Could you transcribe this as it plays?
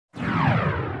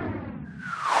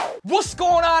What's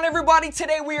going on, everybody?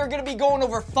 Today we are going to be going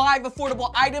over 5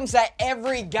 affordable items that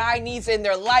every guy needs in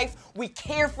their life. We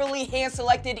carefully hand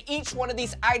selected each one of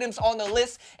these items on the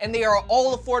list, and they are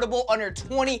all affordable, under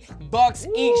 20 bucks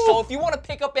each. So if you want to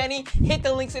pick up any, hit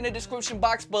the links in the description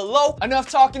box below. Enough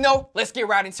talking though, let's get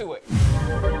right into it.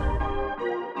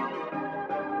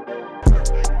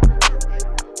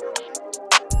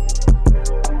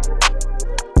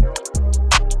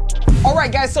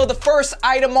 Alright guys, so the first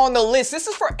item on the list, this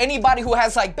is for anybody who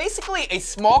has like basically a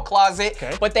small closet,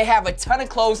 but they have a ton of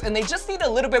clothes and they just need a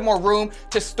little bit more room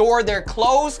to store their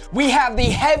clothes. We have the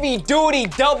heavy duty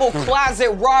double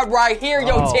closet rod right here.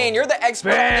 Yo, Tang, you're the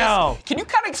expert on this. Can you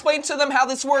kind of explain to them how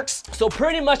this works? So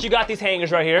pretty much you got these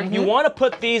hangers right here. You want to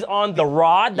put these on the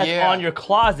rod that's on your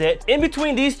closet. In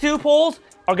between these two poles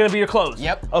are gonna be your clothes.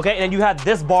 Okay, and then you have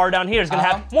this bar down here. It's gonna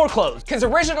have more clothes. Because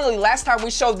originally, last time we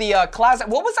showed the closet,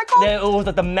 what was that called? It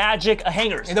was the magic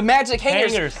hangers. The magic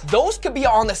hangers. Those could be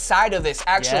on the side of this,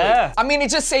 actually. I mean,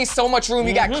 it just saves so much room.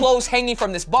 You got clothes hanging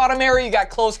from this bottom area. You got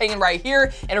clothes hanging right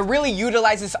here, and it really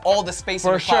utilizes all the space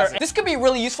in your closet. This could be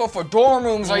really useful for dorm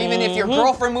rooms, or even if your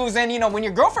girlfriend moves in. You know, when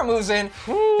your girlfriend moves in,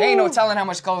 they ain't no telling how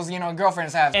much clothes, you know,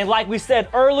 girlfriends have. And like we said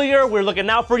earlier, we're looking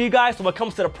out for you guys. So when it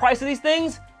comes to the price of these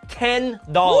things, $10.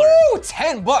 Woo,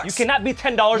 10 bucks. You cannot be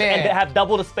 $10 and have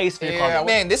double the space for your closet.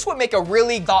 Man, this would make a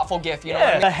really thoughtful gift, you know what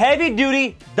I mean? A heavy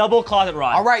duty double closet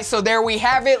rod. All right, so there we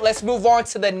have it. Let's move on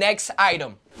to the next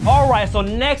item. All right, so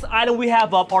next item we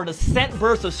have up are the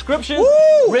Scentbird subscriptions.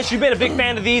 Woo! Rich, you've been a big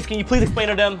fan of these. Can you please explain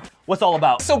to them what's all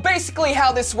about? So basically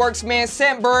how this works, man,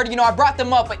 Scentbird, you know, I brought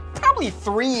them up like probably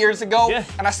 3 years ago,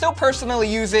 and I still personally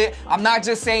use it. I'm not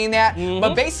just saying that,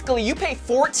 but basically you pay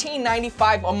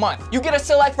 $14.95 a month. You get to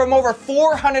select from over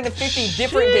 450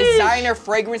 different designer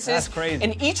fragrances. That's crazy.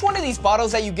 And each one of these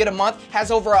bottles that you get a month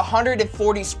has over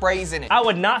 140 sprays in it. I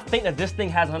would not think that this thing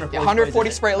has 140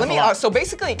 140 sprays. Let me, so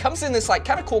basically it comes in this like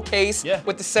kind of cool case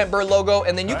with the Scentbird logo,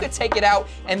 and then you could take it out,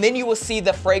 and then you will see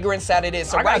the fragrance that it is.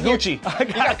 So I got Gucci. I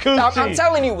got Gucci. I'm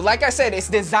telling you, like I said, it's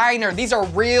designer. These are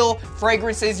real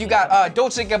fragrances. You got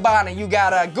Dolce & Gabbana, you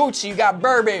got Gucci, you got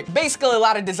Burberry. Basically a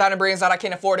lot of designer brands that I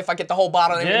can't afford if I get the whole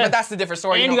bottle, but that's the different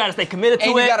story. And you gotta stay committed to it.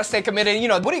 And you gotta stay committed. You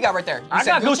know, what do you got right there? I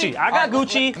got Gucci. I got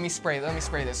Gucci. Let me spray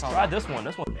this on. Try this one,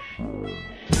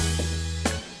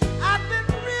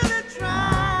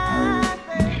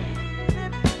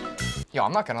 Yo,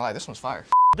 I'm not gonna lie, this one's fire.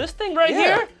 This thing right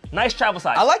here, nice travel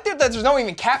size. I like that there's no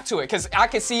even cap to it, because I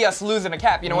could see us losing a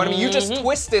cap, you know what I mean? You just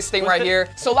twist this thing right here.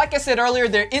 So like I said earlier,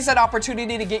 there is an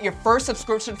opportunity to get your first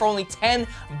subscription for only 10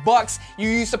 bucks. You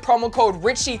use the promo code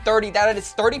Richie30, that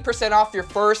is 30% off your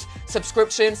first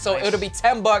subscription. So it'll be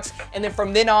 10 bucks, and then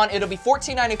from then on, it'll be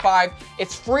 $14.95.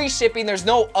 It's free shipping. There's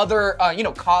no other, you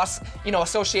know, costs, you know,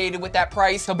 associated with that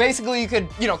price. So basically you could,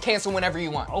 you know, cancel whenever you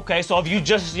want. Okay, so if you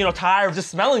just, you know, tired of just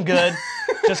smelling good,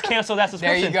 just cancel that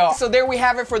subscription. There you go. So there we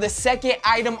have it for the second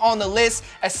item on the list,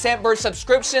 a Scentbird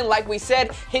subscription. Like we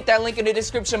said, hit that link in the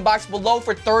description box below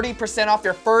for 30% off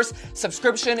your first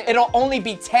subscription. It'll only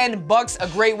be 10 bucks, a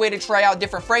great way to try out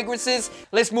different fragrances.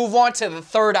 Let's move on to the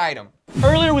third item.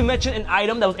 Earlier we mentioned an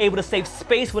item that was able to save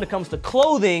space when it comes to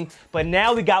clothing, but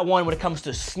now we got one when it comes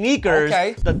to sneakers,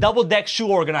 the double deck shoe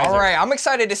organizer. All right, I'm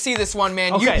excited to see this one,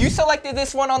 man. You selected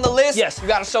this one on the list. Yes. You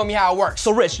gotta show me how it works.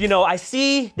 So Rich, you know, I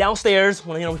see downstairs,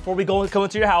 when, you know, before we come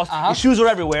into your house, your shoes are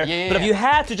everywhere. But if you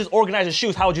had to just organize your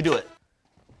shoes, how would you do it?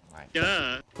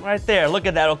 Right there, look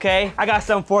at that, okay? I got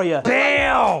something for you.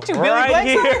 Bam! Right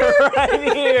here,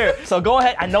 right here. So go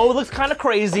ahead, I know it looks kind of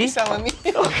crazy. You're telling me?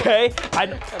 Okay.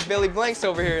 Billy Blanks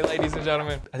over here, ladies and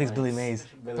gentlemen. I think it's Billy Mays.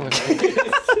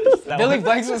 Billy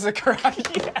Blanks was a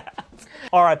karate.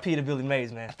 R.I.P. to Billy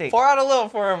Mays, man. Pour out a little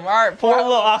for him, all right? Pour a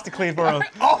little OxyClean for him.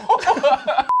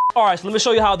 All right, so let me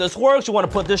show you how this works. You want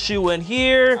to put this shoe in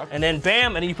here, and then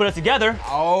bam, and then you put it together,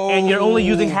 and you're only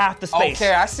using half the space.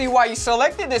 Okay, I see why you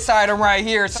selected this item right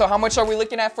here. So how much are we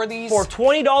looking at for these? For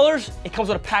 $20, it comes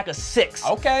with a pack of 6.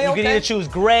 Okay, You can either choose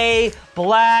gray,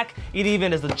 black, it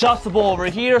even is adjustable over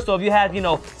here, so if you had, you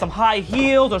know, some high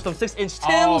heels or some 6-inch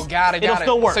Tims, it'll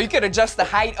still work. So you could adjust the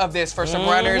height of this for some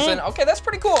runners, and okay, that's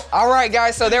pretty cool. All right,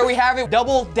 guys, so there we have it.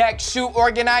 Double deck shoe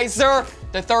organizer,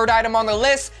 the third item on the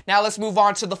list. Now let's move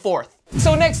on to the fourth.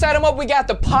 So next item up, we got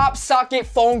the pop socket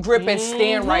phone grip and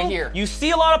stand right here. You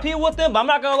see a lot of people with them, but I'm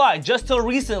not gonna lie, just till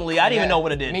recently, I didn't even know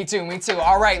what it did. Me too, me too.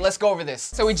 All right, let's go over this.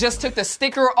 So we just took the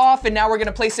sticker off, and now we're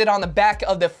gonna place it on the back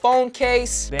of the phone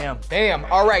case. Bam. Bam.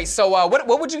 All right, so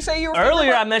what would you say you were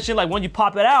earlier? I mentioned like when you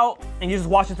pop it out and you're just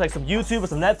watching like some YouTube or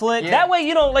some Netflix. That way,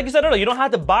 you know, like you said earlier, you don't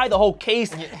have to buy the whole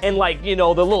case and like, you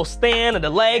know, the little stand and the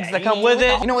legs that come with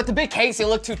it. You know, with the big case, it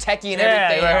looked too techy and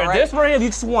everything. Right. This right here, you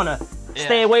just wanna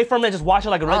stay away from it, just watch it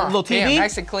like a little TV. Damn,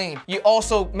 nice and clean. You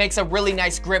also makes a really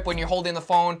nice grip when you're holding the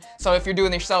phone. So if you're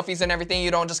doing your selfies and everything,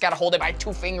 you don't just gotta hold it by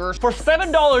 2 fingers. For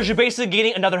 $7, you're basically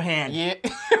getting another hand. Yeah.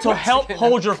 To help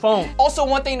hold your phone. Also,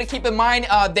 one thing to keep in mind,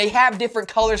 they have different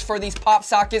colors for these pop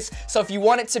sockets. So if you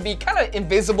want it to be kind of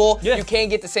invisible, you can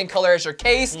get the same color as your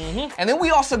case. And then we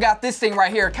also got this thing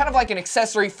right here, kind of like an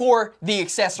accessory for the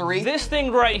accessory. This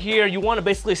thing right here, you want to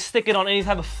basically stick it on any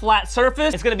type of flat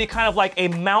surface. It's gonna be kind of like a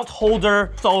mount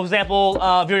holder. So, for example,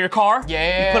 if you're in your car, you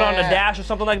put it on the dash or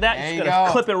something like that. You're just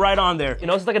gonna clip it right on there. You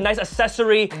know, it's like a nice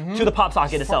accessory to the pop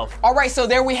socket itself. All right, so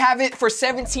there we have it for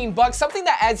 17 bucks. Something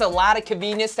that adds a lot of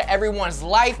convenience to everyone's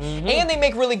life, and they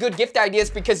make really good gift ideas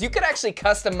because you could actually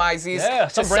customize these. Yeah,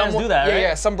 some brands do that, right?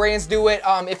 Yeah, some brands do it.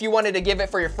 If you wanted to give it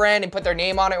for your friend and put their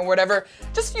name on it or whatever,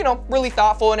 just, you know, really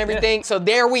thoughtful and everything. So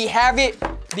there we have it,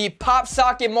 the pop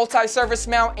socket multi-surface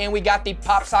mount, and we got the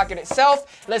pop socket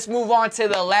itself. Let's move on to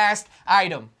the last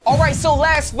item. All right, so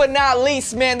last but not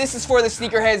least, man, this is for the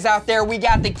sneakerheads out there. We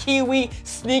got the Kiwi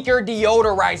sneaker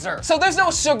deodorizer. So there's no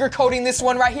sugarcoating this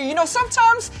one right here. You know,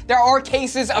 sometimes there are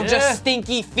cases of just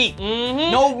stinky feet.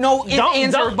 No ifs,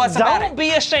 ands, or buts about it. Don't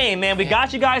be ashamed, man. We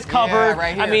got you guys covered.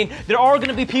 Right here. I mean, there are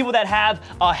gonna be people that have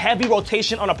a heavy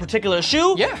rotation on a particular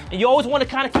shoe. And you always want to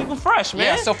kind of keep them fresh,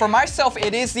 man. So for myself,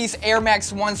 it is these Air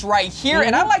Max ones right here.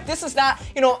 And I like, this is not,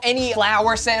 you know, any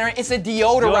flower scent. It's a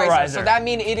deodorizer. So that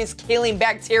means it is killing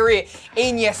bacteria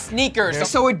in your sneakers.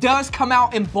 So it does come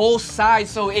out in both sides,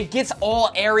 so it gets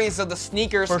all areas of the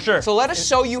sneakers. For sure. So let us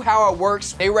show you how it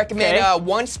works. They recommend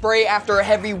one spray after a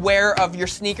heavy wear of your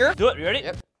sneaker. Do it, you ready?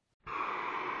 Yep.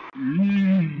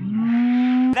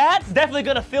 That's definitely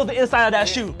gonna fill the inside of that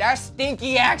shoe. That's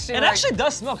stinky action. It actually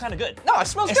does smell kind of good. No, it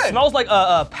smells good. It smells like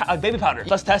baby powder.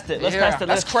 Let's test it. Let's test it.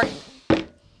 That's crazy.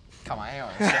 Come on,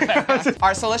 all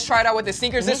right, so let's try it out with the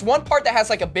sneakers. There's one part that has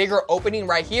like a bigger opening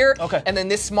right here. And then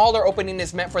this smaller opening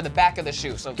is meant for the back of the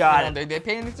shoe. So they're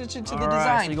paying attention to the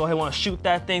design. So you go ahead and want to shoot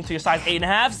that thing to your size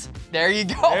 8.5s. There you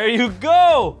go. There you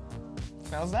go.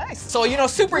 Smells nice. So, you know,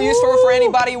 super useful for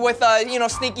anybody with, you know,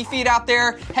 sneaky feet out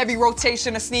there, heavy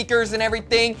rotation of sneakers and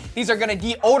everything. These are gonna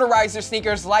deodorize your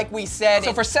sneakers like we said.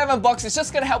 So for $7, it's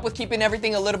just gonna help with keeping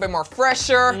everything a little bit more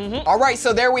fresher. All right,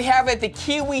 so there we have it, the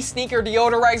Kiwi sneaker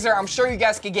deodorizer. I'm sure you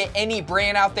guys could get any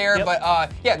brand out there,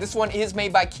 but yeah, this one is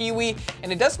made by Kiwi,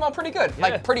 and it does smell pretty good.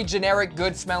 Like pretty generic,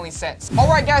 good smelling scents. All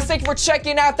right, guys, thank you for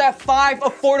checking out that 5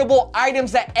 affordable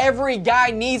items that every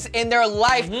guy needs in their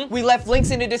life. We left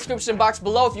links in the description box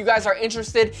below if you guys are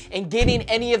interested in getting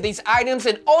any of these items,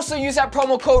 and also use that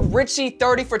promo code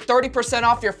Richie30 for 30%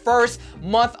 off your first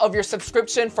month of your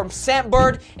subscription from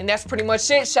Scentbird. And that's pretty much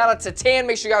it. Shout out to Tang.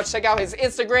 Make sure you guys check out his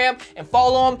Instagram and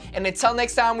follow him. And until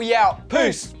next time, we out.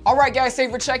 Peace. All right, guys, thank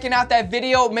you for checking out that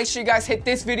video. Make sure you guys hit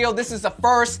this video. This is the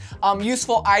first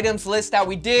useful items list that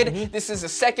we did. This is the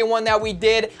second one that we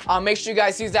did. Make sure you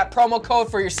guys use that promo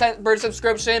code for your Scentbird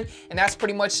subscription. And that's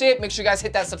pretty much it. Make sure you guys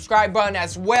hit that subscribe button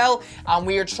as well.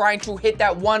 We are trying to hit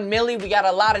that 1 milli. We got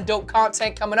a lot of dope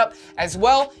content coming up as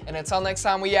well. And until next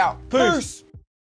time, we out. Peace.